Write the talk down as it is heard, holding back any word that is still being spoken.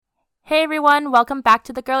Hey everyone, welcome back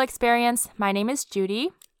to The Girl Experience. My name is Judy.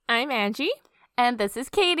 I'm Angie. And this is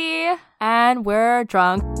Katie. And we're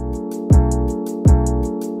drunk.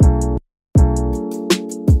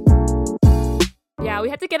 Yeah, we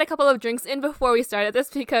had to get a couple of drinks in before we started this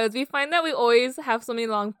because we find that we always have so many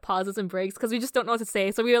long pauses and breaks because we just don't know what to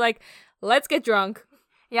say. So we were like, let's get drunk.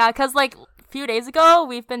 Yeah, because like a few days ago,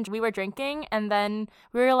 we were drinking and then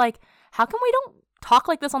we were like, how come we don't talk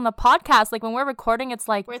like this on the podcast? Like when we're recording, it's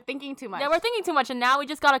like we're thinking too much. Yeah, we're thinking too much, and now we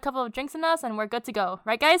just got a couple of drinks in us and we're good to go.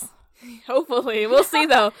 Right, guys? Hopefully. We'll see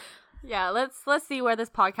though. Yeah, let's see where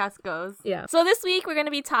this podcast goes. Yeah. So this week we're going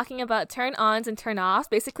to be talking about turn-ons and turn-offs,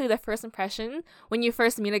 basically the first impression when you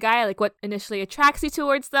first meet a guy, like what initially attracts you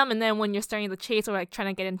towards them, and then when you're starting to chase or like trying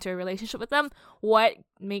to get into a relationship with them, what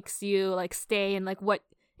makes you like stay and like what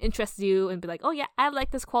interests you and be like, oh yeah, I like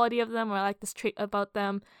this quality of them or I like this trait about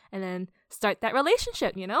them, and then start that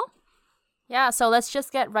relationship, you know? Yeah, so let's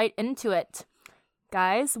just get right into it.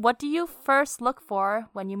 Guys, what do you first look for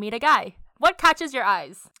when you meet a guy? What catches your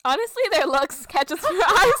eyes? Honestly, their looks catches your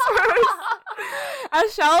eyes first.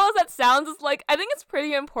 As shallow as that sounds, it's like, I think it's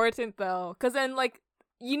pretty important though, because then like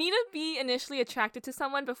you need to be initially attracted to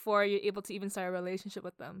someone before you're able to even start a relationship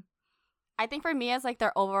with them. I think for me, it's like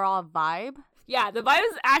their overall vibe. Yeah, the vibe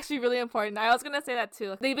is actually really important. I was gonna say that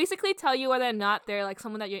too. They basically tell you whether or not they're like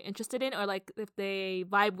someone that you're interested in or like if they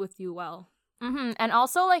vibe with you well. Mm-hmm. And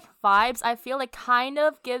also, like, vibes, I feel like kind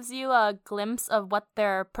of gives you a glimpse of what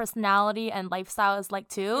their personality and lifestyle is like,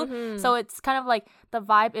 too. Mm-hmm. So it's kind of like the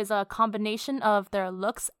vibe is a combination of their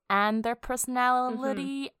looks and their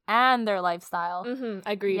personality and their lifestyle. Mm-hmm.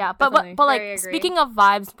 Agreed. Yeah, but like, speaking of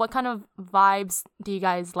vibes, what kind of vibes do you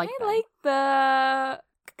guys like? I like the...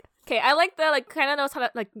 Okay, I like the, like, kind of knows how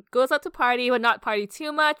to, like, goes out to party, but not party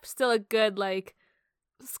too much, but still a good, like...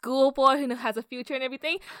 schoolboy who has a future and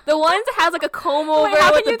everything. The ones that has like a comb over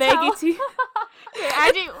with the baggy tee.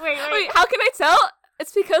 Wait, how can I tell?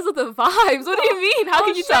 It's because of the vibes. What do you mean? How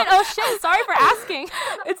can you tell? Oh shit, sorry for asking.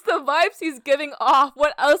 It's the vibes he's giving off.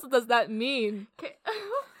 What else does that mean? Okay.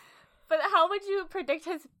 But how would you predict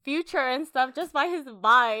his future and stuff just by his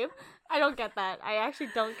vibe? I don't get that. I actually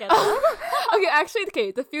don't get that.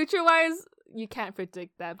 Okay, the future wise, you can't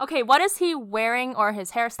predict that. Okay, what is he wearing or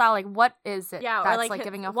his hairstyle? Like, what is it that's or like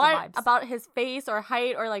giving off the what vibes? about his face or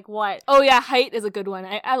height or like what? Oh yeah, height is a good one.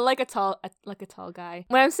 I like a tall guy.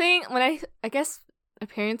 I guess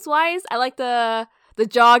appearance wise, I like the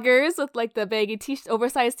joggers with like the baggy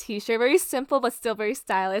oversized t-shirt, very simple but still very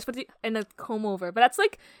stylish, and a comb over. But that's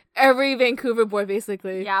like every Vancouver boy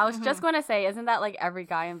basically. Yeah, I was just going to say, isn't that like every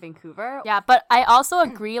guy in Vancouver? Yeah, but I also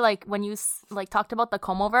agree, like when you like talked about the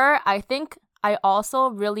comb over, I think I also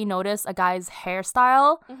really notice a guy's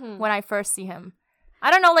hairstyle when I first see him. I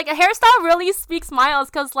don't know, like a hairstyle really speaks miles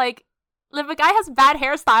because like if a guy has bad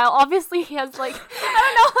hairstyle, obviously he has like,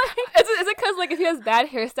 I don't know. Is it because like if he has bad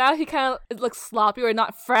hairstyle, he kind of looks sloppy or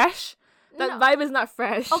not fresh? That vibe is not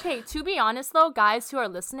fresh. Okay, to be honest though, guys who are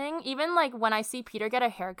listening, even like when I see Peter get a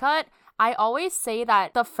haircut, I always say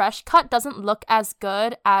that the fresh cut doesn't look as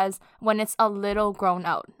good as when it's a little grown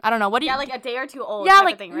out. I don't know. What do you? Yeah, like a day or two old. Yeah, type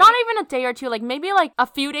like of thing, right? not even a day or two. Like maybe like a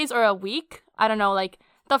few days or a week. I don't know. Like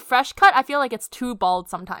the fresh cut, I feel like it's too bald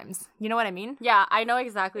sometimes. You know what I mean? Yeah, I know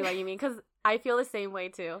exactly what you mean because I feel the same way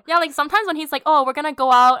too. Yeah, like sometimes when he's like, "Oh, we're gonna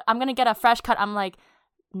go out. I'm gonna get a fresh cut." I'm like,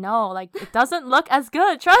 no, like it doesn't look as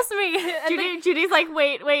good. Trust me. Judy's like,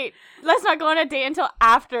 wait, let's not go on a date until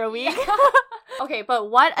after a week. Okay, but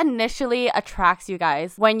what initially attracts you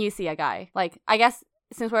guys when you see a guy? Like, I guess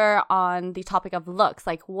since we're on the topic of looks,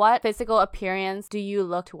 like what physical appearance do you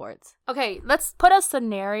look towards? Okay, let's put a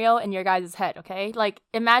scenario in your guys' head, okay? Like,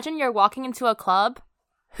 imagine you're walking into a club.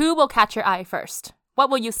 Who will catch your eye first? What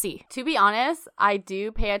will you see? To be honest, I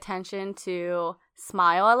do pay attention to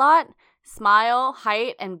smile a lot. Smile,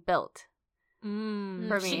 height, and build. For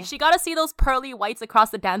me. She gotta see those pearly whites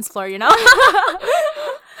across the dance floor, you know?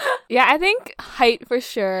 Yeah, I think height for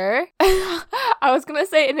sure. I was gonna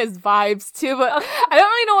say in his vibes too, but I don't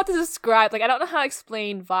really know what to describe. Like, I don't know how to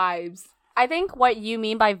explain vibes. I think what you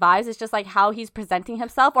mean by vibes is just like how he's presenting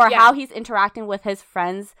himself or how he's interacting with his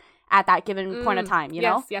friends at that given point of time, you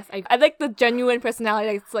know? Yes. I like the genuine personality.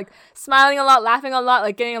 Like, it's like smiling a lot, laughing a lot,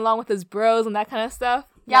 like getting along with his bros and that kind of stuff.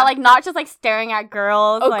 Yeah, like not just like staring at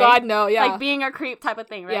girls. Oh like, God, no, yeah. Like being a creep type of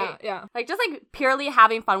thing, right? Yeah. Like just like purely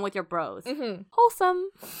having fun with your bros.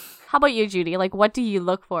 Wholesome. How about you, Judy? Like what do you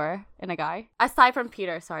look for in a guy? Aside from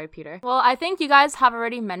Peter. Sorry, Peter. Well, I think you guys have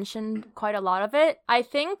already mentioned quite a lot of it. I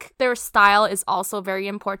think their style is also very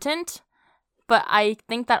important. but I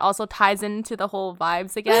think that also ties into the whole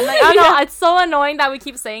vibes again. Like, I don't know, it's so annoying that we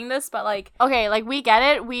keep saying this, but like... Okay, like, we get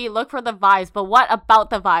it. We look for the vibes, but what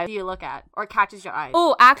about the vibes do you look at or catches your eyes?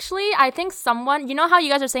 Oh, actually, I think someone... You know how you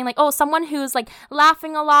guys are saying, like, oh, someone who's, like,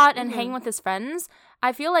 laughing a lot and hanging with his friends?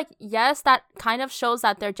 I feel like, yes, that kind of shows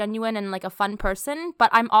that they're genuine and, like, a fun person, but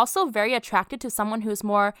I'm also very attracted to someone who's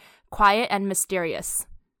more quiet and mysterious.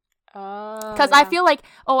 Because I feel like,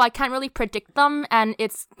 oh, I can't really predict them, and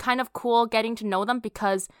it's kind of cool getting to know them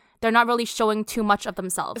because they're not really showing too much of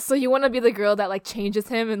themselves. So you want to be the girl that like changes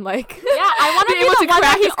him and like yeah, I want to be the one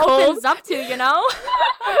that he opens up to, you know?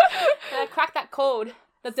 Crack that code.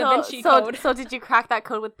 The Da Vinci Code. So did you crack that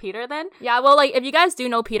code with Peter then? Yeah, well, like, if you guys do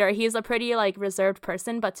know Peter, he's a pretty, like, reserved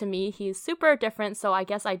person, but to me, he's super different, so I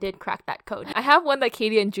guess I did crack that code. I have one that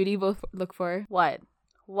Katie and Judy both look for. What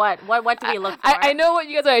do we look for? I know what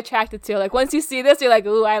you guys are attracted to. Like, once you see this, you're like,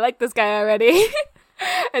 ooh, I like this guy already.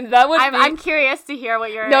 And that would I'm curious to hear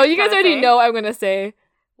what you're No, you guys already know what I'm gonna say.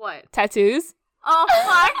 What? Tattoos. Oh,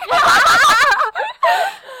 fuck.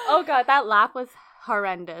 Oh, God, that laugh was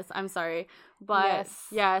horrendous. I'm sorry. But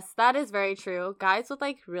yes, that is very true. Guys with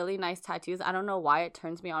like really nice tattoos, I don't know why it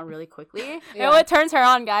turns me on really quickly. Yeah. It turns her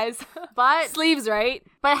on, guys. But sleeves, right?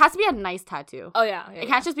 But it has to be a nice tattoo. Oh yeah. It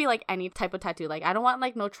can't just be like any type of tattoo. Like I don't want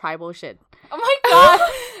like no tribal shit. Oh my god.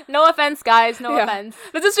 No offense, guys. No offense.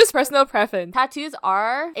 This is just personal preference. Tattoos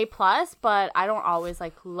are a plus, but I don't always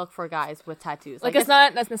like look for guys with tattoos. Like it's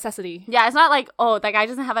not a necessity. Yeah, it's not like, oh, that guy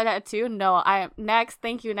doesn't have a tattoo. No, I next,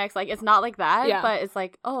 thank you, next. Like it's not like that. Yeah. But it's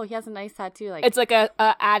like, oh, he has a nice tattoo. Like it's like a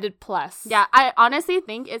added plus. Yeah, I honestly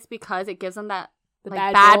think it's because it gives them that the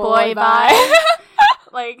like, bad boy vibe.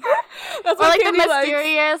 Like that's or what like Katie the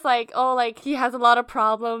mysterious, likes. Like, oh, like he has a lot of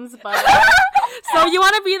problems, but so you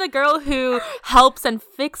want to be the girl who helps and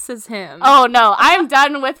fixes him. Oh no, I'm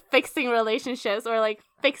done with fixing relationships or like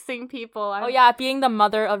fixing people. Oh yeah, being the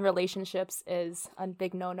mother of relationships is a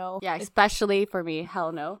big no-no. Yeah, especially for me.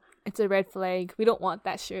 Hell no. It's a red flag. We don't want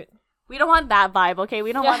that shit. We don't want that vibe, okay?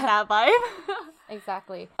 We don't want that vibe.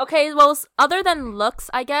 Exactly. Okay, well, other than looks,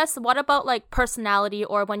 I guess, what about, like, personality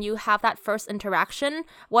or when you have that first interaction?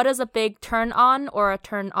 What is a big turn on or a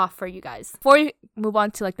turn off for you guys? Before we move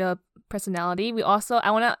on to, like, the personality,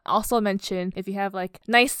 I want to also mention if you have, like,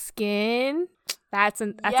 nice skin, that's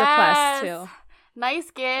a plus, too. Nice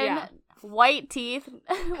skin, white teeth.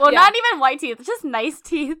 Well, not even white teeth, just nice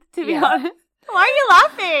teeth, to be honest. Why are you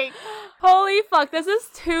laughing? Holy fuck, this is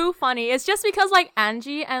too funny. It's just because, like,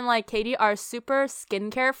 Angie and, like, Katie are super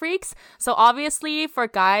skincare freaks. So, obviously, for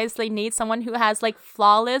guys, they need someone who has, like,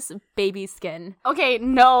 flawless baby skin. Okay,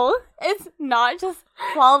 no. It's not just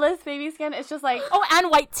flawless baby skin. It's just, like... Oh,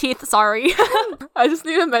 and white teeth, sorry. I just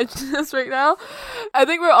need to mention this right now. I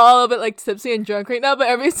think we're all a bit, like, tipsy and drunk right now, but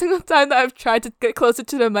every single time that I've tried to get closer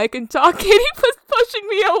to the mic and talk, Katie was pushing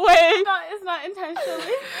me away. It's not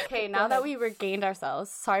intentionally. Okay, now that we regained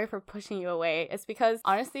ourselves, sorry for pushing you away. It's because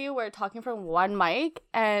honestly we're talking from one mic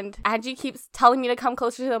and Angie keeps telling me to come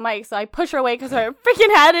closer to the mic, so I push her away because her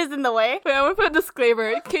freaking head is in the way. Wait, I want to put a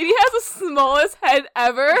disclaimer. Katie has the smallest head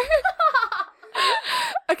ever.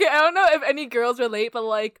 Okay, I don't know if any girls relate, but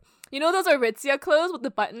like, you know those Aritzia clothes with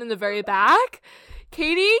the button in the very back?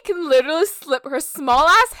 Katie can literally slip her small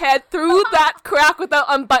ass head through that crack without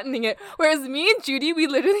unbuttoning it. Whereas me and Judy, we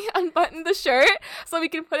literally unbutton the shirt so we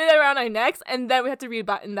can put it around our necks and then we have to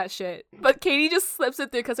rebutton that shit. But Katie just slips it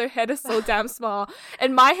through because her head is so damn small.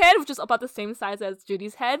 And my head, which is about the same size as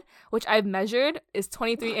Judy's head, which I've measured, is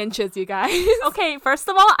 23 inches, you guys. Okay, first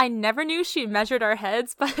of all, I never knew she measured our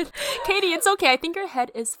heads, but Katie, it's okay. I think your head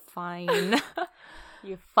is fine.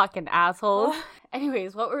 You fucking asshole.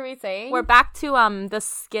 Anyways, what were we saying? We're back to the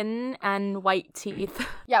skin and white teeth.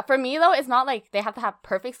 Yeah, for me though, it's not like they have to have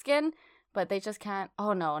perfect skin, but they just can't.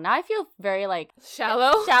 Oh no, now I feel very like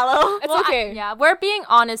shallow. It's okay. We're being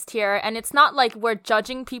honest here, and it's not like we're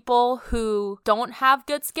judging people who don't have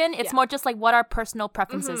good skin. It's more just like what our personal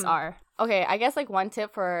preferences are. Okay, I guess like one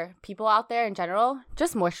tip for people out there in general,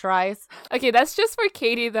 just moisturize. Okay, that's just for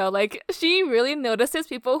Katie though. Like, she really notices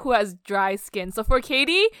people who has dry skin. So for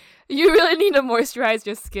Katie, you really need to moisturize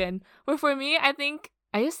your skin. But for me, I think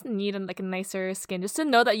I just need a nicer skin just to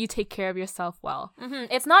know that you take care of yourself well.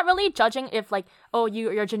 It's not really judging if like, oh,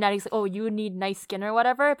 your genetics, oh, you need nice skin or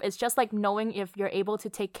whatever. It's just like knowing if you're able to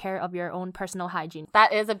take care of your own personal hygiene.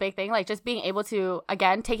 That is a big thing. Like just being able to,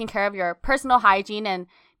 again, taking care of your personal hygiene and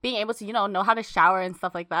being able to, know how to shower and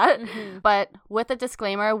stuff like that. But with a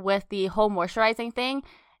disclaimer, with the whole moisturizing thing,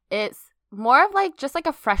 it's more of like just like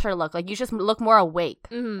a fresher look. Like you just look more awake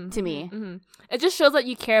to me. It just shows that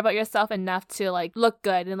you care about yourself enough to like look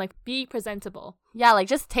good and like be presentable. Yeah, like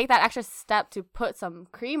just take that extra step to put some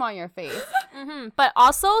cream on your face. But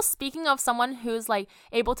also, speaking of someone who's like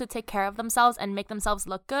able to take care of themselves and make themselves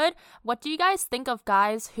look good, what do you guys think of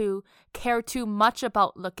guys who care too much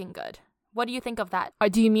about looking good? What do you think of that? Or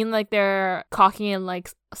do you mean like they're cocky and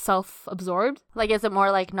like self-absorbed? Like, is it more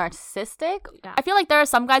like narcissistic? Yeah. I feel like there are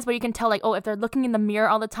some guys where you can tell like, oh, if they're looking in the mirror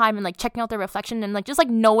all the time and like checking out their reflection and like just like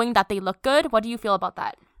knowing that they look good. What do you feel about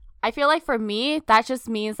that? I feel like for me, that just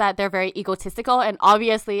means that they're very egotistical, and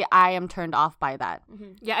obviously I am turned off by that.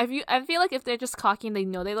 Yeah, I feel like if they're just cocky and they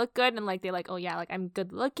know they look good and like they're like, oh yeah, like I'm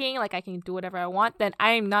good looking, like I can do whatever I want, then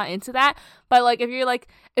I am not into that. But like if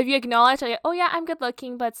you acknowledge like, oh yeah, I'm good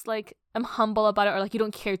looking, but it's like I'm humble about it, or like you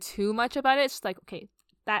don't care too much about it, it's just like, okay,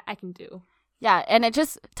 that I can do. Yeah, and it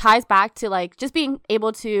just ties back to like just being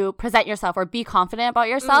able to present yourself or be confident about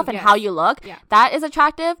yourself and how you look. Yeah. That is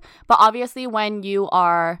attractive. But obviously when you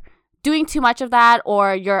are doing too much of that,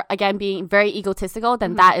 or you're again being very egotistical,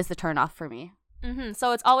 then that is the turn off for me.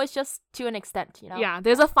 So it's always just to an extent, you know? Yeah,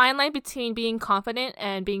 there's a fine line between being confident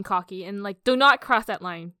and being cocky, and like do not cross that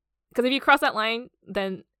line. Because if you cross that line,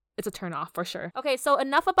 then it's a turn off for sure. Okay, so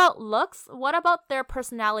enough about looks. What about their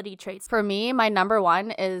personality traits? For me, my number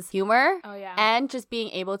one is humor. Oh, yeah. And just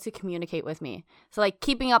being able to communicate with me. So like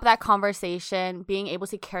keeping up that conversation, being able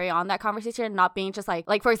to carry on that conversation, not being just like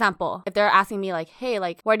for example, if they're asking me like, hey,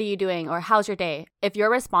 like what are you doing, or how's your day? If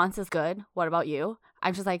your response is good, what about you?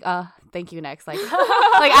 I'm just like, thank you, next. Like,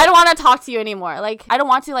 like I don't want to talk to you anymore. Like, I don't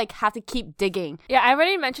want to like have to keep digging. Yeah, I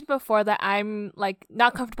already mentioned before that I'm like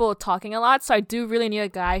not comfortable with talking a lot, so I do really need a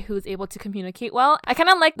guy who's able to communicate well. I kind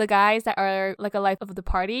of like the guys that are like a life of the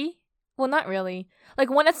party. Well, not really. Like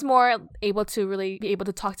one that's more able to really be able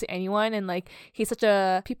to talk to anyone, and like he's such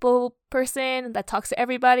a people person that talks to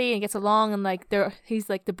everybody and gets along, and like he's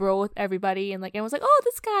like the bro with everybody, and like everyone's like, oh,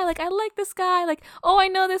 this guy, like I like this guy, like oh, I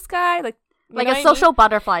know this guy, like a social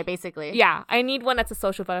butterfly, basically. Yeah, I need one that's a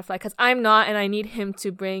social butterfly because I'm not, and I need him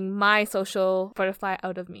to bring my social butterfly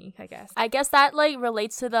out of me, I guess. I guess that like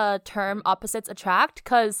relates to the term opposites attract,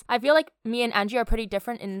 because I feel like me and Angie are pretty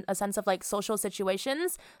different in a sense of like social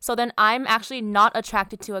situations. So then I'm actually not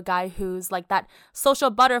attracted to a guy who's like that social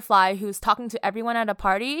butterfly who's talking to everyone at a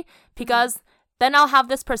party, because then I'll have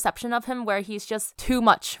this perception of him where he's just too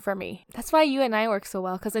much for me. That's why you and I work so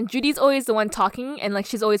well, because then Judy's always the one talking, and like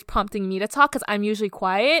she's always prompting me to talk because I'm usually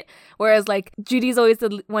quiet, whereas like Judy's always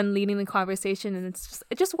the one leading the conversation, and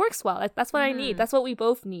it just works well. Like, that's what I need. That's what we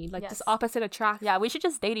both need. Like this opposite attract. Yeah, we should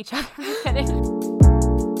just date each other. I'm kidding.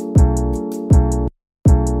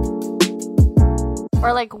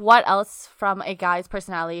 Or like what else from a guy's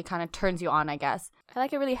personality kind of turns you on, I guess? I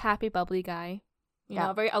like a really happy, bubbly guy. You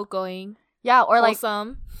know, very outgoing. Yeah, or like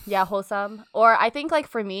wholesome. Yeah, wholesome. Or I think like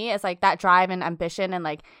for me, it's like that drive and ambition, and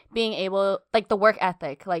like being able, like the work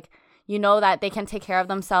ethic, like you know that they can take care of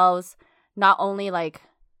themselves, not only like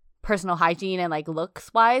personal hygiene and like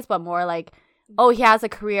looks wise, but more like, oh, he has a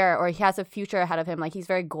career or he has a future ahead of him. Like he's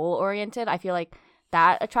very goal oriented. I feel like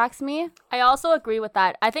that attracts me. I also agree with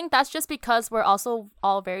that. I think that's just because we're also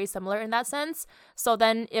all very similar in that sense. So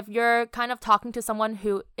then if you're kind of talking to someone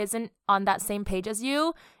who isn't on that same page as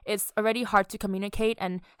you, it's already hard to communicate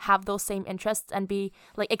and have those same interests and be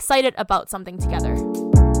like excited about something together.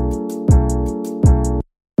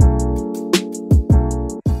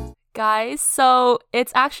 Guys, so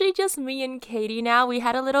it's actually just me and Katie now. We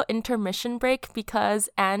had a little intermission break because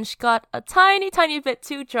Ange got a tiny bit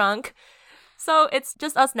too drunk. So it's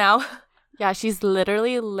just us now. Yeah, she's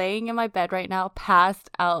literally laying in my bed right now,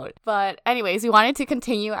 passed out. But anyways, we wanted to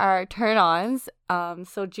continue our turn-ons.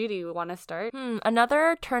 So Judy, we want to start?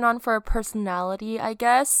 Another turn-on for personality, I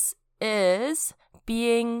guess, is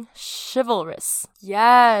being chivalrous.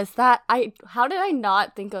 Yes, how did I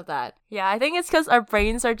not think of that? Yeah, I think it's because our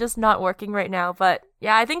brains are just not working right now. But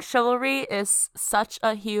yeah, I think chivalry is such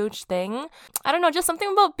a huge thing. I don't know, just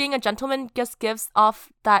something about being a gentleman just gives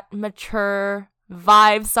off that mature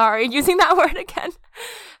vibe. Sorry, using that word again.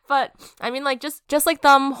 But I mean, like just like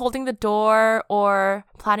them holding the door or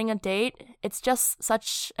planning a date, it's just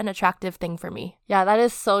such an attractive thing for me. Yeah, that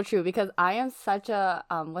is so true, because I am such a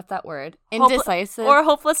what's that word? Indecisive or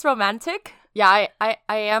hopeless romantic. Yeah, I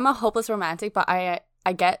am a hopeless romantic, but I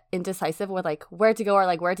I get indecisive with like where to go or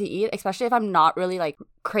like where to eat, especially if I'm not really like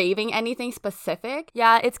craving anything specific.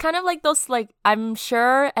 Yeah, it's kind of like those, like, I'm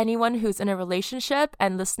sure anyone who's in a relationship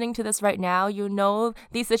and listening to this right now, you know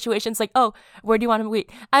these situations like, oh, where do you want to eat?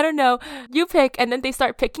 I don't know. You pick. And then they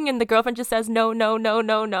start picking and the girlfriend just says no, no, no,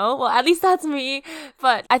 no, no. Well, at least that's me.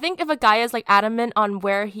 But I think if a guy is like adamant on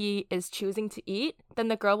where he is choosing to eat, then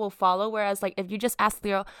the girl will follow. Whereas like if you just ask the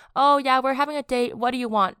girl, oh yeah, we're having a date, what do you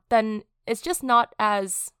want? Then it's just not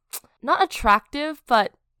attractive,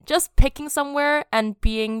 but just picking somewhere and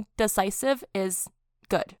being decisive is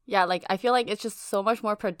good. Yeah, like I feel like it's just so much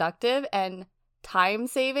more productive and time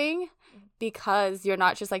saving because you're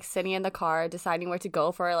not just like sitting in the car deciding where to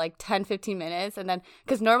go for like 10-15 minutes. And then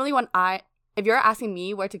because normally if you're asking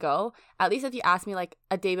me where to go, at least if you ask me like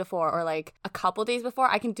a day before or like a couple days before,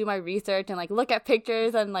 I can do my research and like look at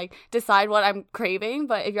pictures and like decide what I'm craving.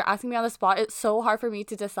 But if you're asking me on the spot, it's so hard for me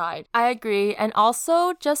to decide. I agree. And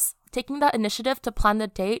also just taking that initiative to plan the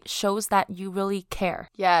date shows that you really care.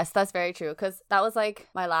 Yes, that's very true. Because that was like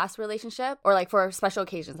my last relationship, or like for special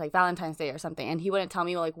occasions like Valentine's Day or something. And he wouldn't tell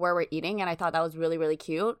me like where we're eating. And I thought that was really, really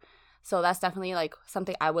cute. So that's definitely like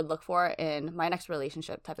something I would look for in my next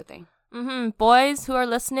relationship type of thing. Boys who are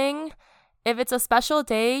listening, if it's a special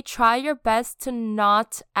day, try your best to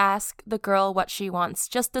not ask the girl what she wants.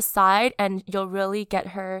 Just decide and you'll really get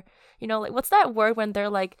her, you know, like what's that word when they're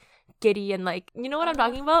like giddy and like, you know what I'm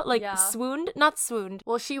talking about? Like swooned? Not swooned.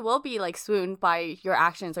 Well, she will be like swooned by your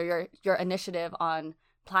actions or your initiative on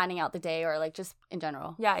planning out the day or like just in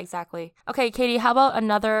general. Yeah, exactly. Okay, Katie, how about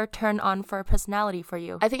another turn on for personality for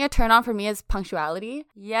you? I think a turn on for me is punctuality.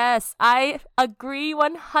 Yes, I agree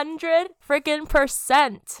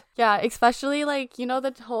 100%. Yeah, especially like, you know,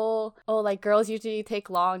 the whole, like girls usually take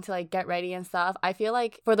long to like get ready and stuff. I feel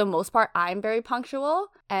like for the most part, I'm very punctual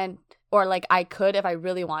or like I could if I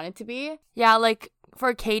really wanted to be. Yeah, like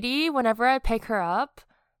for Katie, whenever I pick her up,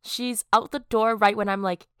 she's out the door right when I'm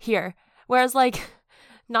like, here. Whereas like,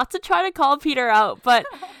 not to try to call Peter out, but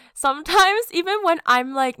sometimes even when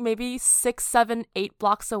I'm like maybe 6, 7, 8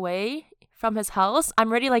 blocks away from his house, I'm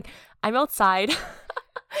already like, I'm outside.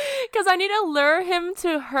 Because I need to lure him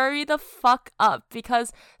to hurry the fuck up,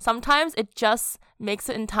 because sometimes it just makes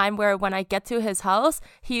it in time where when I get to his house,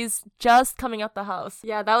 he's just coming out the house.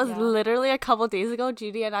 Yeah, that was literally a couple days ago.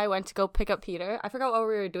 Judy and I went to go pick up Peter. I forgot what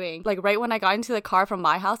we were doing. Like right when I got into the car from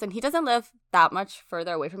my house, and he doesn't live that much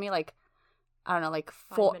further away from me, like I don't know, like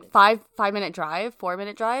 5-minute drive,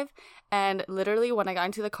 4-minute drive. And literally when I got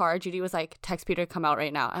into the car, Judy was like, text Peter to come out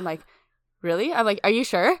right now. I'm like, really? I'm like, are you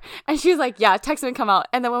sure? And she's like, yeah, text him to come out.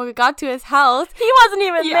 And then when we got to his house, he wasn't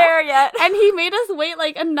even there yet. And he made us wait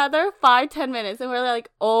like another 5-10 minutes. And we're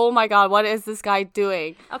like, oh my God, what is this guy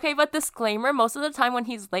doing? Okay, but disclaimer, most of the time when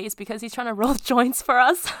he's late, it's because he's trying to roll joints for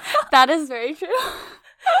us. That is very true.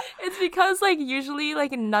 It's because like usually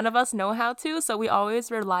like none of us know how to, so we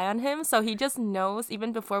always rely on him. So he just knows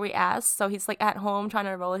even before we ask. So he's like at home trying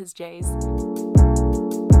to roll his J's.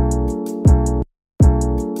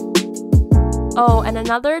 Oh, and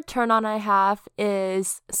another turn on I have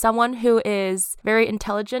is someone who is very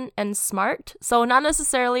intelligent and smart. So not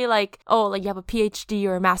necessarily like, oh, like you have a PhD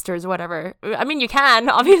or a master's or whatever. I mean, you can,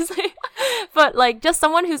 obviously. But like just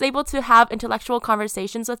someone who's able to have intellectual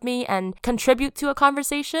conversations with me and contribute to a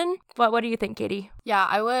conversation. What do you think, Katie? Yeah,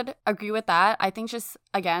 I would agree with that. I think just,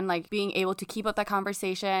 again, like being able to keep up that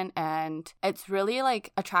conversation, and it's really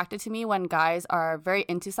like attracted to me when guys are very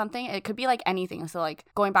into something. It could be like anything. So like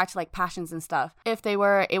going back to like passions and stuff. If they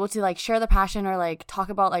were able to like share the passion or like talk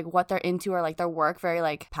about like what they're into or like their work very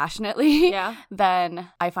like passionately, then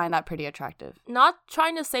I find that pretty attractive. Not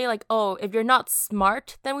trying to say like, oh, if you're not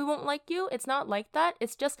smart, then we won't like you. It's not like that.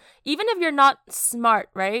 It's just, even if you're not smart,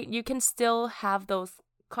 right, you can still have those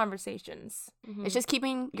conversations. It's just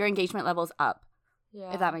keeping your engagement levels up.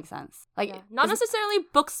 Yeah. If that makes sense. Like not necessarily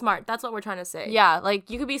book smart. That's what we're trying to say. Yeah, like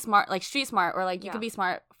you could be smart, like street smart, or like you could be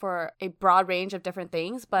smart for a broad range of different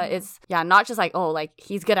things, but it's not just like, oh, like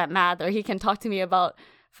he's good at math or he can talk to me about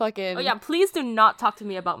fucking. Oh yeah, please do not talk to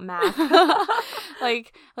me about math.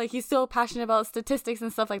 like he's still passionate about statistics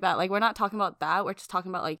and stuff like that. Like we're not talking about that. We're just talking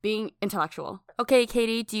about like being intellectual. Okay,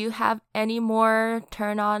 Katie, do you have any more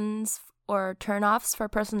turn-ons or turn-offs for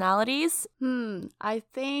personalities? I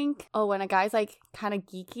think, when a guy's like kind of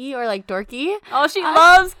geeky or like dorky. Oh, she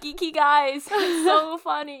loves geeky guys. It's so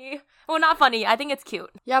funny. Well, not funny. I think it's cute.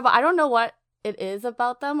 Yeah, but I don't know what it is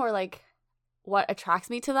about them or like what attracts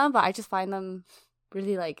me to them, but I just find them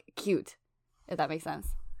really like cute, if that makes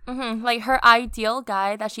sense. Like her ideal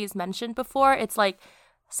guy that she's mentioned before, it's like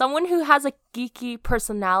someone who has a geeky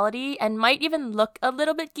personality and might even look a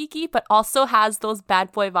little bit geeky, but also has those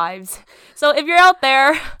bad boy vibes. So if you're out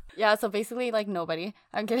there... Yeah, so basically, like, nobody.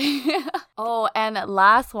 I'm kidding. Oh, and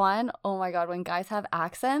last one. Oh my god, when guys have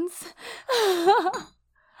accents.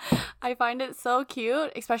 I find it so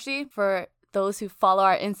cute, especially for those who follow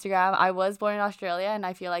our Instagram. I was born in Australia, and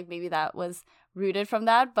I feel like maybe that was rooted from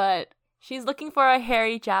that, but... She's looking for a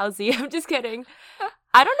hairy Jowsy. I'm just kidding.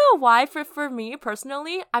 I don't know why, for me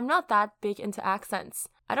personally, I'm not that big into accents.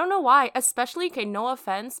 I don't know why, especially, okay, no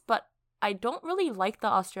offense, but I don't really like the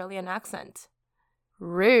Australian accent.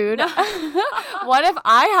 Rude. What if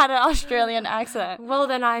I had an Australian accent? Well,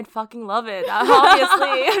 then I'd fucking love it,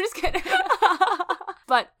 obviously. I'm just kidding.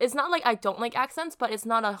 But it's not like I don't like accents, but it's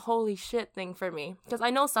not a holy shit thing for me. Because I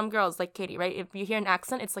know some girls, like Katie, right? If you hear an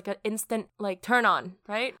accent, it's like an instant, like, turn on,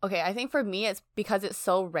 right? Okay, I think for me, it's because it's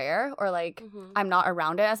so rare or, like, I'm not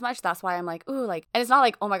around it as much. That's why I'm like, ooh, like, and it's not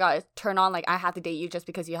like, oh my god, it's turn on, like, I have to date you just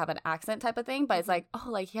because you have an accent type of thing. But it's like, oh,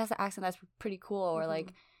 like, he has an accent that's pretty cool. Or,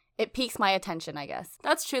 like, it piques my attention, I guess.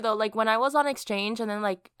 That's true, though. Like, when I was on exchange and then,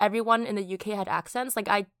 like, everyone in the UK had accents, like,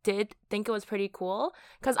 I did think it was pretty cool.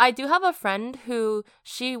 Because I do have a friend who,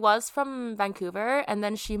 she was from Vancouver, and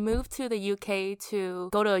then she moved to the UK to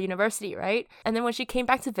go to university, right? And then when she came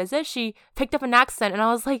back to visit, she picked up an accent, and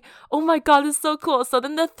I was like, oh my god, this is so cool. So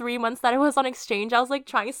then the 3 months that I was on exchange, I was, like,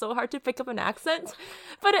 trying so hard to pick up an accent.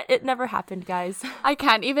 But it never happened, guys. I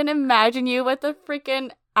can't even imagine you with the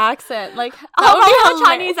freaking accent. Like, oh, a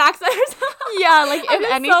Chinese accent. Yeah, like,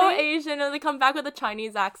 if anything, so Asian, and they come back with a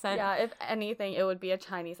Chinese accent. Yeah, if anything, it would be a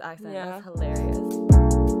Chinese accent. Yeah. That's hilarious.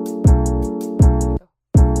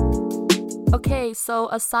 Okay, so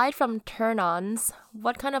aside from turn-ons,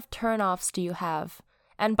 what kind of turn-offs do you have?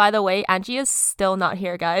 And by the way, Angie is still not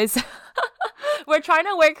here, guys. We're trying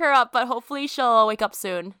to wake her up, but hopefully she'll wake up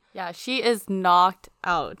soon. Yeah, she is knocked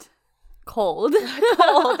out. Cold.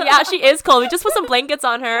 Cold. Yeah, she is cold. We just put some blankets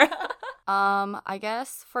on her. I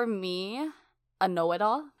guess for me, a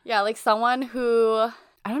know-it-all. Yeah, like someone who,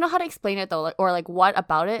 I don't know how to explain it though, like, or like what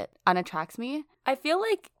about it unattracts me. I feel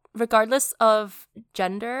like regardless of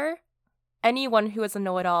gender, anyone who is a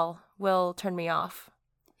know-it-all will turn me off.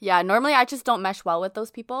 Yeah, normally I just don't mesh well with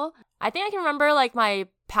those people. I think I can remember like my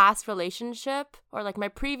past relationship or like my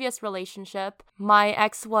previous relationship. My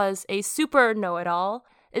ex was a super know-it-all.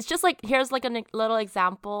 It's just like, here's like a little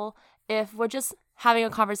example. If we're just having a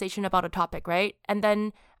conversation about a topic, right? And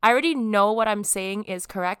then I already know what I'm saying is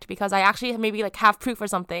correct because I actually maybe like have proof or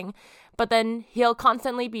something. But then he'll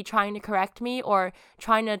constantly be trying to correct me or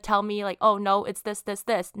trying to tell me like, oh, no, it's this.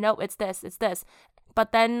 No, it's this.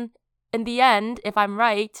 But then in the end, if I'm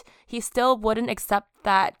right, he still wouldn't accept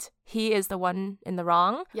that he is the one in the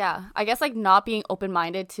wrong. Yeah, I guess like not being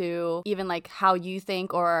open-minded to even like how you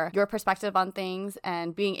think or your perspective on things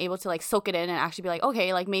and being able to like soak it in and actually be like,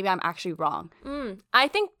 okay, like maybe I'm actually wrong. I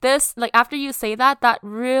think this, like after you say that, that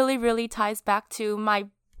really, really ties back to my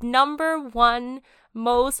number one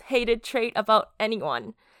most hated trait about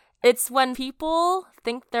anyone. It's when people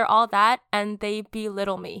think they're all that and they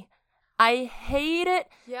belittle me. I hate it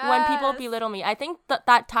when people belittle me. I think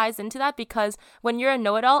that ties into that because when you're a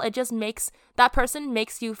know-it-all, it just makes that person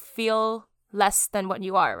makes you feel less than what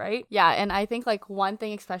you are, right? Yeah, and I think like one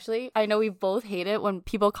thing especially, I know we both hate it when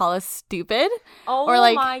people call us stupid. Oh or,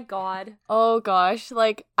 like, my god. Oh gosh,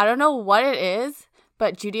 like I don't know what it is.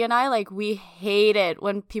 But Judy and I, like, we hate it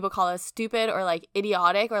when people call us stupid or, like,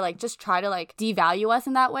 idiotic or, like, just try to, like, devalue us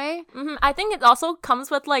in that way. I think it also comes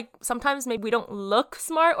with, like, sometimes maybe we don't look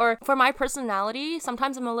smart or for my personality,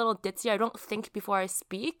 sometimes I'm a little ditzy. I don't think before I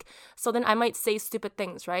speak. So then I might say stupid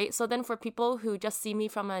things, right? So then for people who just see me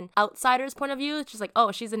from an outsider's point of view, it's just like,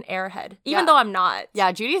 oh, she's an airhead. Even though I'm not.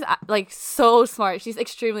 Yeah, Judy's, like, so smart. She's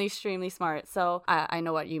extremely, extremely smart. So I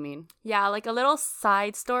know what you mean. Yeah, like a little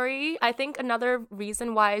side story. I think another reason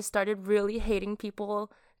why I started really hating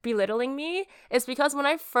people belittling me is because when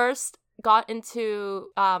I first got into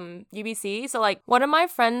UBC, so like one of my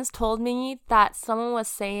friends told me that someone was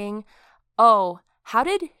saying, oh, how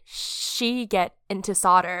did she get into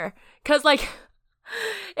solder? Because like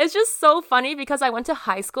it's just so funny because I went to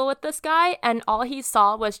high school with this guy and all he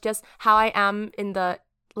saw was just how I am in the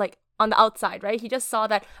like on the outside, right? He just saw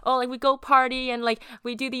that, oh, like we go party and like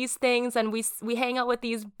we do these things and we hang out with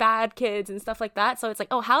these bad kids and stuff like that. So it's like,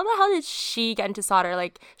 oh, how the hell did she get into solder?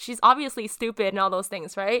 Like she's obviously stupid and all those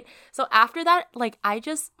things, right? So after that, like I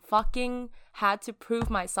just fucking had to prove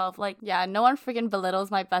myself. Like, yeah, no one freaking belittles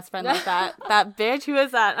my best friend like that. That bitch, who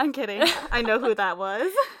is that? I'm kidding. I know who that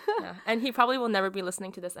was. Yeah, and he probably will never be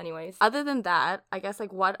listening to this anyways. Other than that, I guess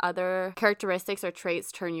like what other characteristics or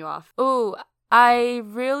traits turn you off? Ooh, I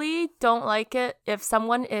really don't like it if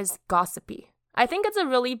someone is gossipy. I think it's a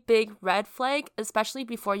really big red flag, especially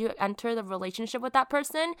before you enter the relationship with that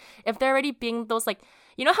person. If they're already being those, like,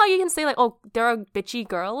 you know how you can say, like, oh, there are bitchy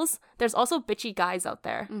girls? There's also bitchy guys out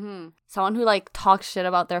there. Mm-hmm. Someone who, like, talks shit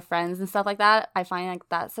about their friends and stuff like that, I find, like,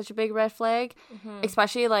 that's such a big red flag. Mm-hmm.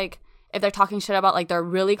 Especially, like, if they're talking shit about, like, their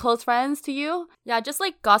really close friends to you. Yeah, just,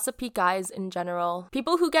 like, gossipy guys in general.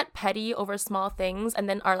 People who get petty over small things and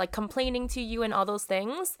then are, like, complaining to you and all those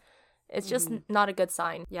things. It's just not a good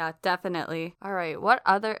sign. Yeah, definitely. All right, what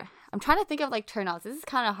other... I'm trying to think of, like, turnoffs. This is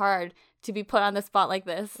kind of hard to be put on the spot like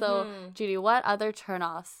this. So, Judy, what other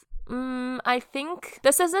turnoffs? I think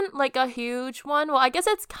this isn't, like, a huge one. Well, I guess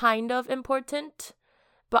it's kind of important,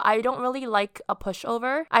 but I don't really like a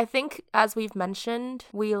pushover. I think, as we've mentioned,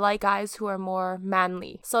 we like guys who are more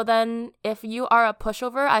manly. So then, if you are a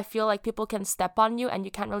pushover, I feel like people can step on you and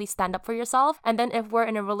you can't really stand up for yourself. And then if we're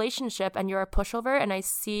in a relationship and you're a pushover and I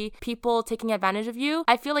see people taking advantage of you,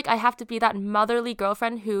 I feel like I have to be that motherly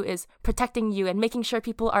girlfriend who is protecting you and making sure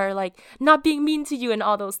people are, like, not being mean to you and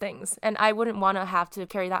all those things. And I wouldn't want to have to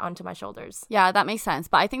carry that onto my shoulders. Yeah, that makes sense.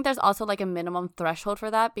 But I think there's also, like, a minimum threshold for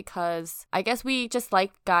that because I guess we just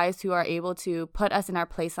like guys who are able to put us in our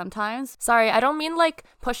place sometimes. Sorry, I don't mean like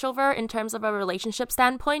pushover in terms of a relationship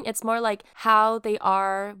standpoint. It's more like how they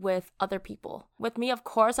are with other people. With me, of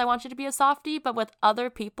course, I want you to be a softie, but with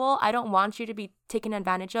other people, I don't want you to be taken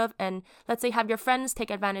advantage of and, let's say, have your friends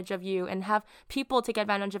take advantage of you and have people take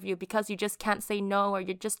advantage of you because you just can't say no or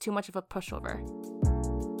you're just too much of a pushover.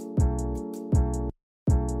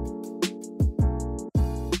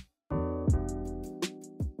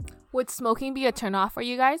 Would smoking be a turnoff for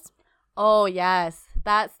you guys? Oh, yes.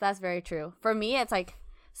 That's very true. For me, it's like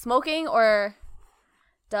smoking or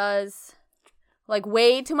does like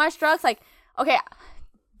way too much drugs. Like, okay,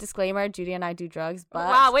 disclaimer, Judy and I do drugs, but...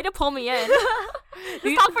 Wow, way to pull me in.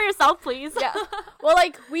 Just talk for yourself, please. Yeah. Well,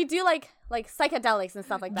 like, we do like psychedelics and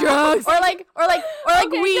stuff like that. Drugs! Or like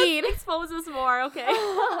Okay, weed. just exposes more, okay.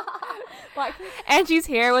 Angie's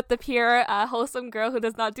here with the pure, wholesome girl who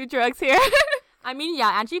does not do drugs here. I mean,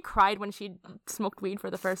 yeah, Angie cried when she smoked weed for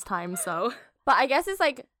the first time, so... But I guess it's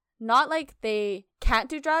like, not like they can't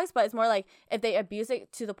do drugs, but it's more like if they abuse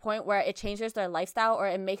it to the point where it changes their lifestyle or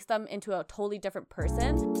it makes them into a totally different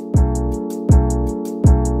person.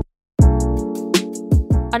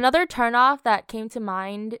 Another turnoff that came to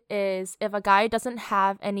mind is if a guy doesn't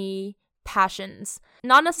have any passions.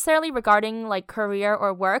 Not necessarily regarding like career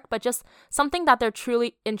or work, but just something that they're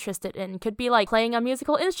truly interested in. Could be like playing a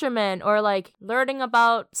musical instrument or like learning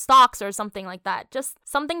about stocks or something like that. Just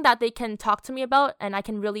something that they can talk to me about and I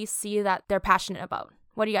can really see that they're passionate about.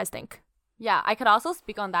 What do you guys think? Yeah, I could also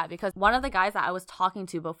speak on that because one of the guys that I was talking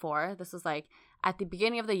to before, this was like at the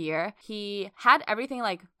beginning of the year, he had everything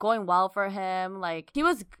like going well for him. Like he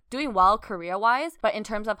was doing well career-wise, but in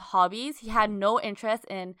terms of hobbies, he had no interest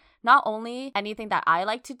in not only anything that I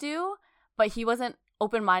like to do, but he wasn't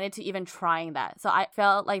open-minded to even trying that. So I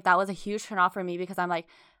felt like that was a huge turn-off for me because I'm like,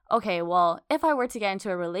 okay, well, if I were to get into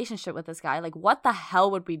a relationship with this guy, like what the hell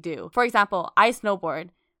would we do? For example, I snowboard.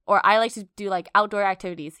 Or I like to do like outdoor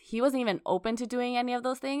activities. He wasn't even open to doing any of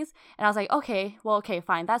those things. And I was like, okay,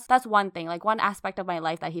 fine. That's one thing, like one aspect of my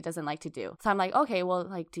life that he doesn't like to do. So I'm like, okay, well,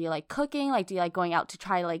 like, do you like cooking? Like, do you like going out to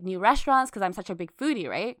try like new restaurants? Because I'm such a big foodie,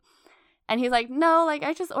 right? And he's like, no, like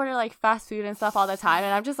I just order like fast food and stuff all the time.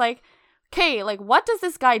 And I'm just like, okay, like what does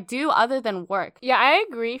this guy do other than work? Yeah, I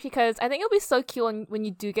agree because I think it'll be so cute when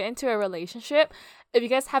you do get into a relationship. If you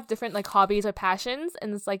guys have different like hobbies or passions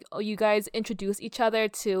and it's like, oh, you guys introduce each other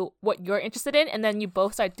to what you're interested in and then you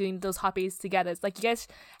both start doing those hobbies together. It's like you guys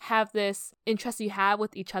have this interest you have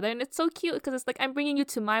with each other and it's so cute because it's like I'm bringing you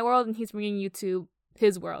to my world and he's bringing you to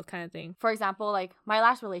his world kind of thing. For example, like my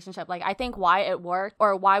last relationship, like I think why it worked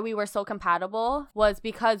or why we were so compatible was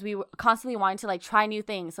because we were constantly wanting to like try new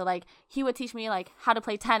things. So like he would teach me like how to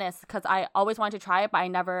play tennis because I always wanted to try it, but I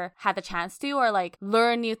never had the chance to, or like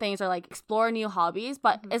learn new things or like explore new hobbies.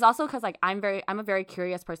 But it's also because like I'm a very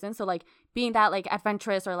curious person. So like being that like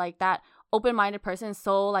adventurous or like that open-minded person is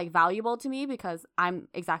so like valuable to me because I'm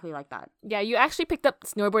exactly like that. Yeah, you actually picked up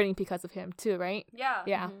snowboarding because of him too, right? Yeah.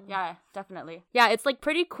 Yeah. Mm-hmm. Yeah, definitely. Yeah, it's like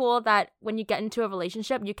pretty cool that when you get into a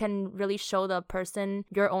relationship, you can really show the person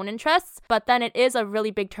your own interests. But then it is a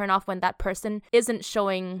really big turnoff when that person isn't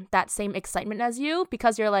showing that same excitement as you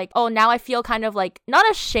because you're like, oh, now I feel kind of like not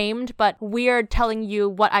ashamed, but weird telling you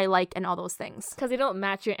what I like and all those things. Because they don't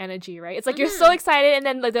match your energy, right? It's like you're so excited and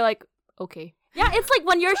then like, they're like, okay. Yeah, it's like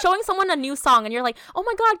when you're showing someone a new song and you're like, oh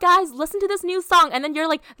my god, guys, listen to this new song. And then you're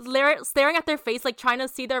like staring at their face, like trying to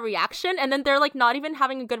see their reaction. And then they're like not even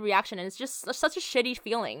having a good reaction. And it's just such a shitty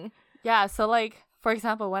feeling. Yeah, so like, for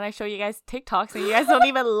example, when I show you guys TikToks and you guys don't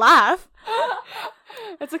even laugh.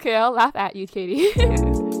 It's okay, I'll laugh at you, Katie.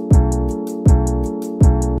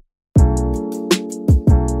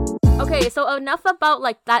 Okay, so enough about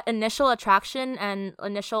like that initial attraction and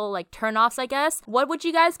initial like turn-offs, I guess. What would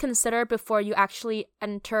you guys consider before you actually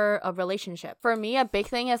enter a relationship? For me, a big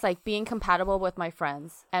thing is like being compatible with my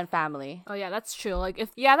friends and family. Oh yeah, that's true. Like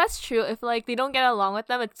that's true. If like they don't get along with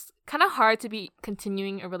them, it's kind of hard to be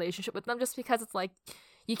continuing a relationship with them just because it's like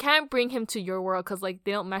you can't bring him to your world because like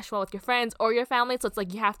they don't mesh well with your friends or your family, so it's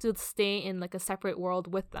like you have to stay in like a separate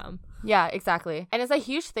world with them. Yeah, exactly. And it's a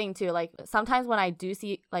huge thing too. Like sometimes when I do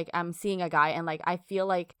see like I'm seeing a guy and like I feel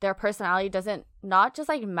like their personality doesn't not just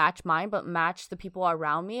like match mine but match the people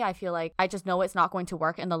around me, I feel like I just know it's not going to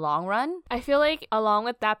work in the long run. I feel like along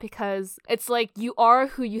with that, because it's like you are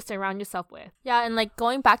who you surround yourself with. Yeah, and like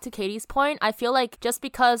going back to Katie's point, I feel like just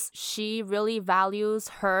because she really values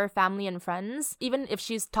her family and friends, even if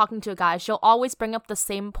she's talking to a guy, she'll always bring up the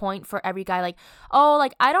same point for every guy, like, oh,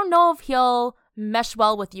 like I don't know if he'll mesh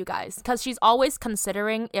well with you guys, because she's always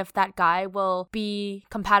considering if that guy will be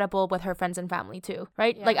compatible with her friends and family too,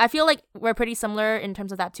 right? Yeah. Like I feel like we're pretty similar in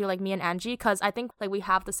terms of that too, like me and Angie, because I think like we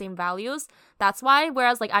have the same values. That's why.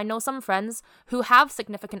 Whereas like I know some friends who have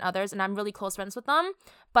significant others and I'm really close friends with them,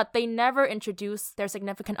 but they never introduce their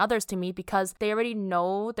significant others to me because they already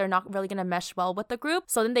know they're not really gonna mesh well with the group,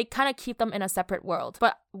 so then they kind of keep them in a separate world.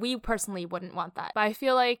 But we personally wouldn't want that. But I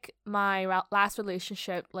feel like my last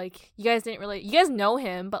relationship, like you guys know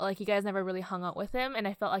him, but like you guys never really hung out with him, and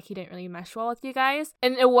I felt like he didn't really mesh well with you guys,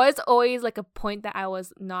 and it was always like a point that I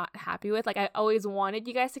was not happy with. Like I always wanted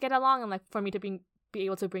you guys to get along and like for me to be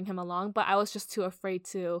able to bring him along, but I was just too afraid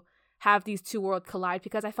to have these two worlds collide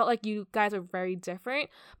because I felt like you guys are very different,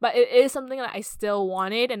 but it is something that I still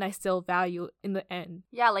wanted and I still value in the end.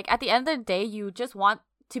 Yeah, like at the end of the day, you just want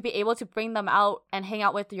to be able to bring them out and hang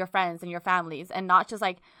out with your friends and your families, and not just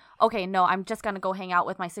like, okay, no, I'm just gonna go hang out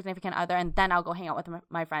with my significant other and then I'll go hang out with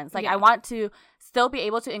my friends. Like, yeah. I want to still be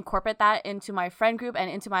able to incorporate that into my friend group and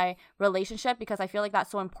into my relationship because I feel like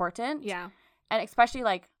that's so important. Yeah. And especially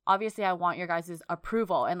like, obviously I want your guys'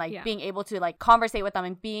 approval and like being able to like conversate with them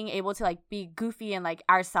and being able to like be goofy and like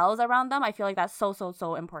ourselves around them. I feel like that's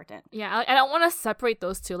so important. Yeah, I don't want to separate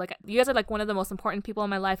those two. Like you guys are like one of the most important people in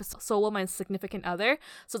my life, so will my significant other.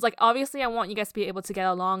 So it's like obviously I want you guys to be able to get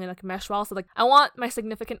along and like mesh well. So like I want my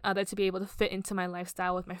significant other to be able to fit into my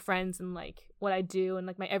lifestyle with my friends and like what I do and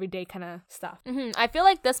like my everyday kind of stuff. I feel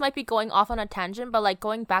like this might be going off on a tangent, but like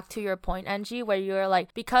going back to your point, Angie, where you're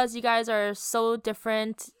like, because you guys are so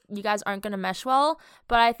different, you guys aren't gonna mesh well.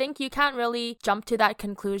 But I think you can't really jump to that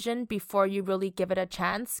conclusion before you really give it a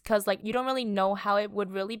chance, because like you don't really know how it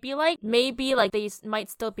would really be like. Maybe like they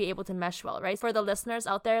might still be able to mesh well, right? For the listeners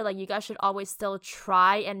out there, like you guys should always still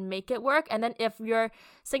try and make it work. And then if your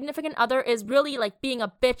significant other is really like being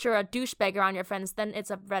a bitch or a douchebag around your friends, then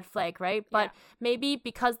it's a red flag, right? But maybe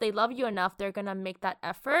because they love you enough, they're gonna make that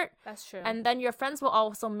effort. That's true. And then your friends will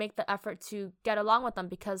also make the effort to get along with them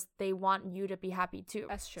because they want you to be happy too.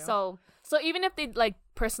 That's true. So even if they like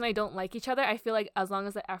personally don't like each other, I feel like as long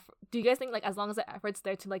as the effort, do you guys think like as long as the effort's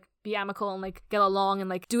there to like be amicable and like get along and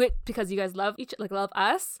like do it because you guys love love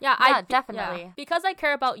us? Yeah, definitely. Yeah. Because I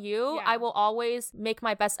care about you, I will always make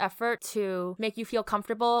my best effort to make you feel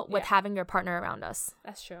comfortable with having your partner around us.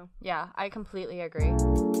 That's true. Yeah, I completely agree.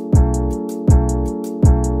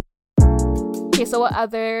 Okay, so what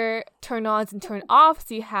other turn-ons and turn-offs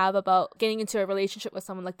do you have about getting into a relationship with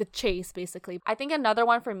someone, like the chase, basically? I think another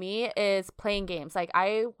one for me is playing games. Like,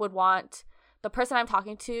 I would want the person I'm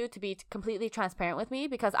talking to be completely transparent with me,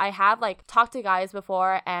 because I have like talked to guys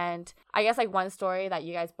before, and I guess like one story that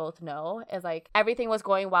you guys both know is like everything was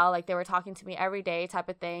going well, like they were talking to me every day type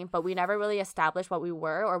of thing, but we never really established what we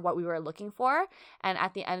were or what we were looking for. And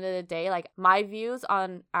at the end of the day, like my views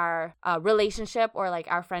on our relationship or like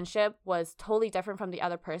our friendship was totally different from the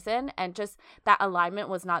other person, and just that alignment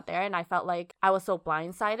was not there, and I felt like I was so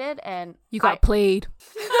blindsided and you got played.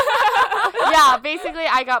 Yeah, basically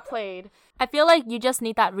I got played. I feel like you just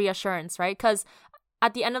need that reassurance, right? Because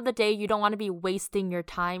at the end of the day, you don't want to be wasting your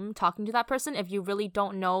time talking to that person if you really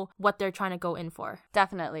don't know what they're trying to go in for.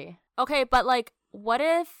 Definitely. Okay, but like, what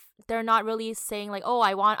if they're not really saying like, oh,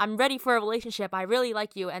 I'm ready for a relationship, I really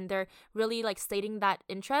like you, and they're really like stating that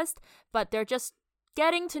interest, but they're just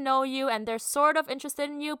getting to know you and they're sort of interested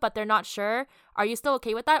in you, but they're not sure, are you still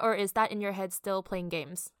okay with that, or is that in your head still playing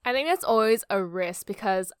games? I think that's always a risk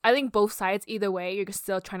because I think both sides, either way, you're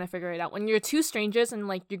still trying to figure it out. When you're two strangers and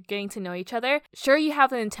like you're getting to know each other, sure, you have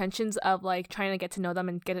the intentions of like trying to get to know them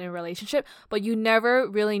and get in a relationship, but you never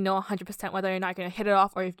really know 100% whether you're not going to hit it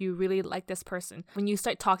off or if you really like this person. When you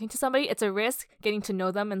start talking to somebody, it's a risk getting to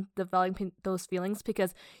know them and developing those feelings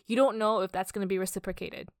because you don't know if that's going to be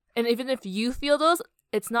reciprocated. And even if you feel those,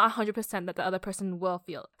 it's not 100% that the other person will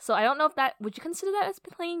feel. So I don't know if that, would you consider that as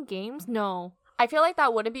playing games? No. I feel like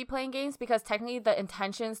that wouldn't be playing games because technically the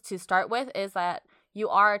intentions to start with is that you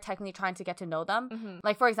are technically trying to get to know them. Mm-hmm.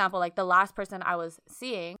 Like, for example, like the last person I was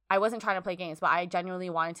seeing, I wasn't trying to play games, but I genuinely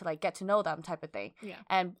wanted to like get to know them type of thing. Yeah.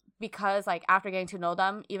 And because like after getting to know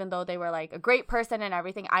them, even though they were like a great person and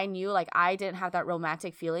everything, I knew like I didn't have that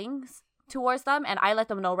romantic feelings towards them, and I let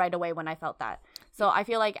them know right away when I felt that. So I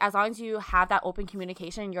feel like as long as you have that open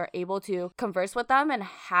communication, you're able to converse with them and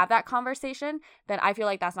have that conversation, then I feel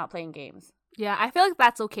like that's not playing games. Yeah, I feel like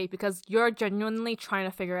that's okay because you're genuinely trying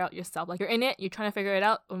to figure out yourself. Like, you're in it, you're trying to figure it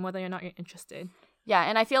out, and whether or not you're interested. Yeah,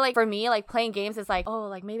 and I feel like for me, like playing games is like, oh,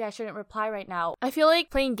 like maybe I shouldn't reply right now. I feel like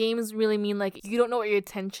playing games really mean like you don't know what your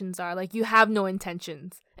intentions are. Like, you have no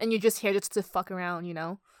intentions and you're just here just to fuck around, you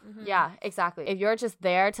know? Mm-hmm. Yeah, exactly. If you're just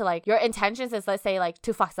there to like, your intentions is, let's say, like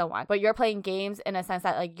to fuck someone, but you're playing games in a sense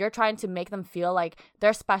that like you're trying to make them feel like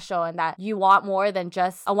they're special and that you want more than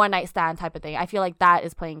just a one night stand type of thing. I feel like that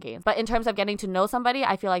is playing games. But in terms of getting to know somebody,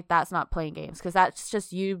 I feel like that's not playing games because that's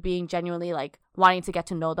just you being genuinely like wanting to get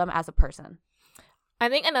to know them as a person. I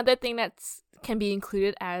think another thing that's can be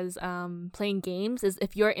included as playing games is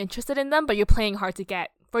if you're interested in them, but you're playing hard to get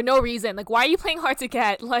for no reason. Like, why are you playing hard to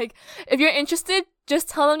get? Like, if you're interested, just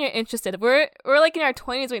tell them you're interested. We're like in our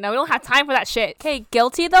 20s right now. We don't have time for that shit. Okay,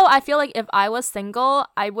 guilty though. I feel like if I was single,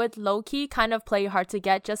 I would low-key kind of play hard to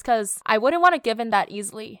get just because I wouldn't want to give in that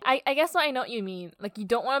easily. I guess I know what you mean. Like, you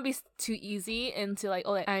don't want to be too easy into like,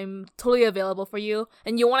 oh, like, I'm totally available for you.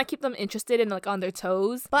 And you want to keep them interested and like on their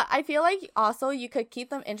toes. But I feel like also you could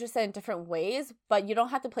keep them interested in different ways, but you don't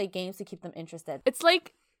have to play games to keep them interested. It's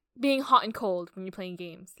like being hot and cold when you're playing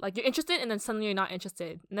games. Like, you're interested and then suddenly you're not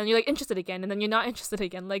interested, and then you're like interested again and then you're not interested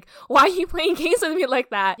again. Like, why are you playing games with me like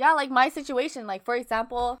that? Yeah, like my situation, like for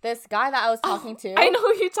example, this guy that I was talking to, I know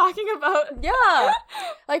who you're talking about. Yeah.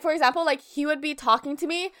 Like, for example, like he would be talking to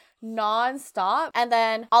me non-stop and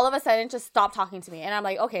then all of a sudden just stop talking to me, and I'm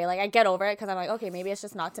like, okay, like I get over it because I'm like, okay, maybe it's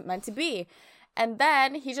just not meant to be. And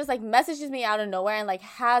then he just like messages me out of nowhere and like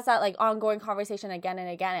has that like ongoing conversation again and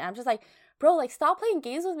again, and I'm just like, bro, like, stop playing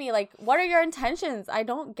games with me. Like, what are your intentions? I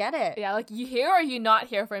don't get it. Yeah, like, you here or you not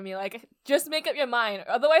here for me? Like, just make up your mind.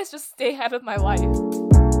 Otherwise, just stay ahead with my wife.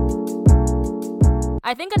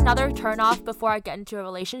 I think another turnoff before I get into a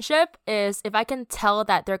relationship is if I can tell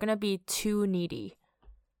that they're gonna be too needy.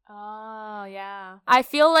 Oh, yeah. I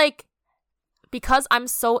feel like because I'm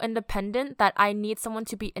so independent that I need someone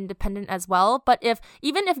to be independent as well. But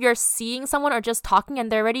even if you're seeing someone or just talking and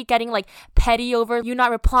they're already getting like petty over you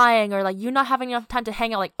not replying or like you not having enough time to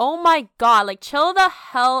hang out, like, oh my god, like chill the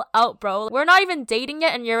hell out, bro. We're not even dating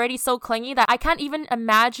yet and you're already so clingy that I can't even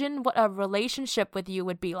imagine what a relationship with you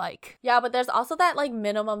would be like. Yeah, but there's also that like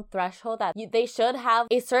minimum threshold that they should have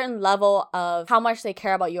a certain level of how much they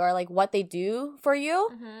care about you or like what they do for you.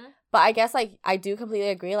 Mm-hmm. But I guess, like, I do completely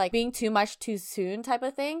agree. Like, being too much too soon type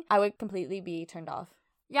of thing, I would completely be turned off.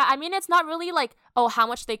 Yeah, I mean, it's not really like, oh, how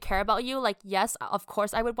much they care about you. Like, yes, of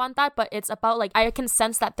course I would want that. But it's about, like, I can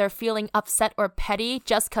sense that they're feeling upset or petty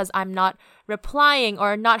just because I'm not replying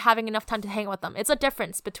or not having enough time to hang out with them. It's a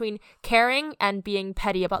difference between caring and being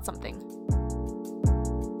petty about something.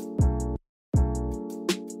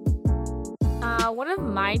 One of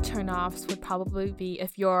my turnoffs would probably be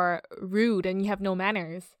if you're rude and you have no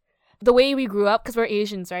manners. The way we grew up, because we're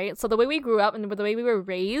Asians, right? So the way we grew up and the way we were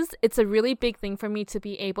raised, it's a really big thing for me to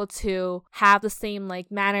be able to have the same like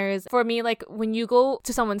manners. For me, like when you go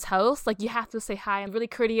to someone's house, like you have to say hi and really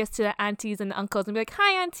courteous to the aunties and the uncles and be like,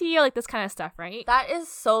 hi auntie, or like this kind of stuff, right? That is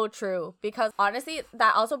so true, because honestly,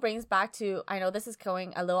 that also brings back to, I know this is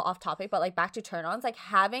going a little off topic, but like back to turn-ons, like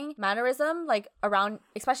having mannerism like around,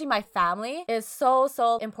 especially my family, is so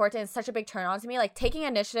important. It's such a big turn-on to me. Like taking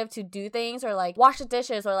initiative to do things or like wash the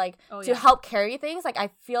dishes or like to help carry things, like I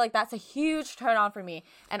feel like that's a huge turn on for me.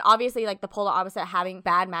 And obviously like the polar opposite, having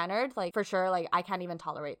bad mannered, like for sure, like I can't even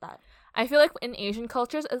tolerate that. I feel like in Asian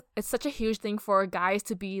cultures, it's such a huge thing for guys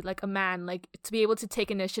to be like a man, like to be able to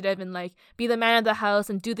take initiative and like be the man of the house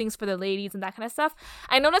and do things for the ladies and that kind of stuff.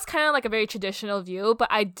 I know that's kind of like a very traditional view, but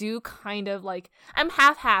I do kind of like, I'm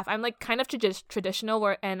half. I'm like kind of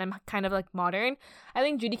traditional and I'm kind of like modern. I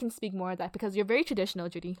think Judy can speak more of that because you're very traditional,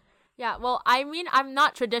 Judy. Yeah, well, I mean, I'm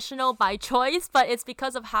not traditional by choice, but it's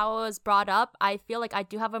because of how I was brought up. I feel like I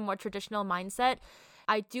do have a more traditional mindset.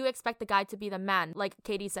 I do expect the guy to be the man, like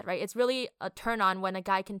Katie said, right? It's really a turn on when a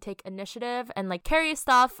guy can take initiative and like carry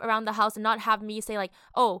stuff around the house and not have me say like,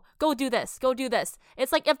 oh, go do this.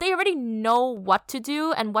 It's like if they already know what to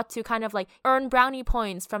do and what to kind of like earn brownie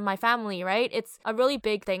points from my family, right? It's a really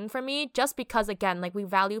big thing for me just because, again, like we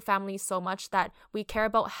value family so much that we care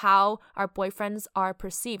about how our boyfriends are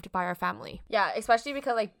perceived by our family. Yeah, especially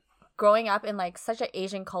because like growing up in like such an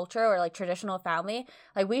Asian culture or like traditional family,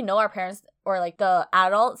 like we know our parents or like the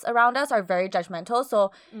adults around us are very judgmental.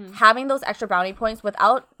 So having those extra brownie points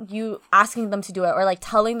without you asking them to do it or like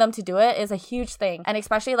telling them to do it is a huge thing. And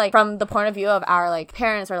especially like from the point of view of our like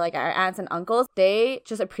parents or like our aunts and uncles, they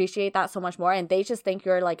just appreciate that so much more. And they just think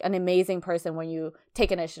you're like an amazing person when you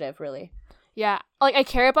take initiative, really. Yeah, like I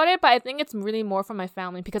care about it, but I think it's really more for my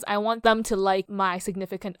family because I want them to like my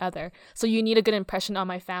significant other. So you need a good impression on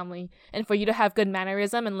my family, and for you to have good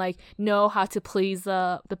mannerism and like know how to please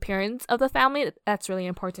the parents of the family, that's really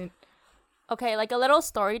important. Okay, like a little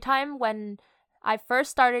story time when I first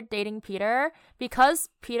started dating Peter, because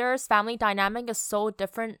Peter's family dynamic is so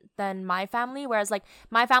different than my family, whereas like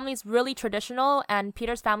my family is really traditional and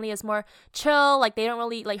Peter's family is more chill. Like they don't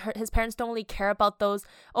really like his parents don't really care about those,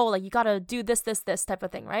 oh, like you gotta do this type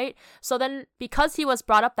of thing, right? So then because he was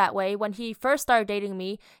brought up that way, when he first started dating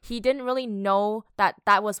me, he didn't really know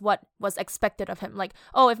that was what was expected of him. Like,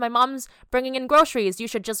 oh, if my mom's bringing in groceries, you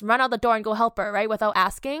should just run out the door and go help her, right? Without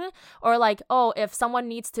asking. Or like, oh, if someone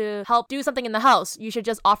needs to help do something in the house, you should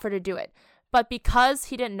just offer to do it. But because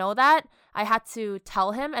he didn't know that, I had to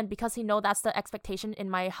tell him, and because he knows that's the expectation in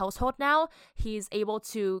my household now, he's able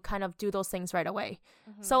to kind of do those things right away.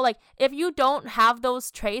 So like if you don't have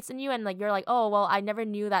those traits in you and like you're like, oh, well, I never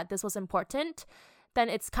knew that this was important, then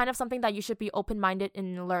it's kind of something that you should be open-minded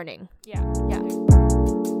in learning. Yeah.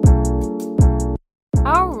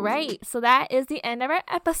 All right, so that is the end of our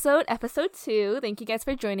episode 2. Thank you guys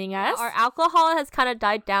for joining us. Our alcohol has kind of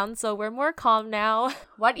died down, so we're more calm now.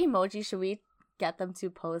 What emoji should we get them to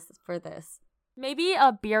post for this? Maybe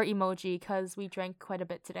a beer emoji, because we drank quite a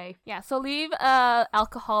bit today. Yeah, so leave a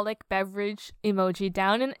alcoholic beverage emoji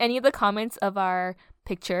down in any of the comments of our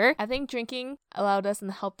picture. I think drinking allowed us and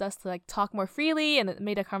helped us to like talk more freely, and it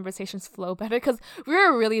made our conversations flow better because we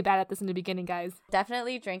were really bad at this in the beginning, guys.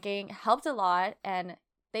 Definitely drinking helped a lot, and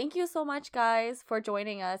thank you so much, guys, for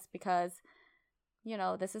joining us because, you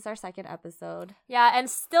know, this is our second episode. Yeah, and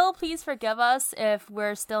still please forgive us if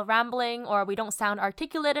we're still rambling or we don't sound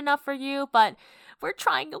articulate enough for you, but we're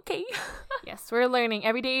trying, okay? Yes, we're learning.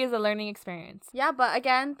 Every day is a learning experience. Yeah, but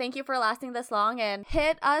again, thank you for lasting this long, and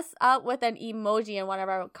hit us up with an emoji in one of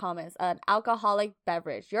our comments, an alcoholic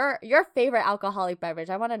beverage. Your favorite alcoholic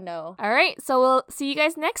beverage. I want to know. All right, so we'll see you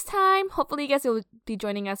guys next time. Hopefully you guys will be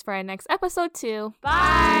joining us for our next episode too.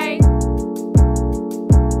 Bye!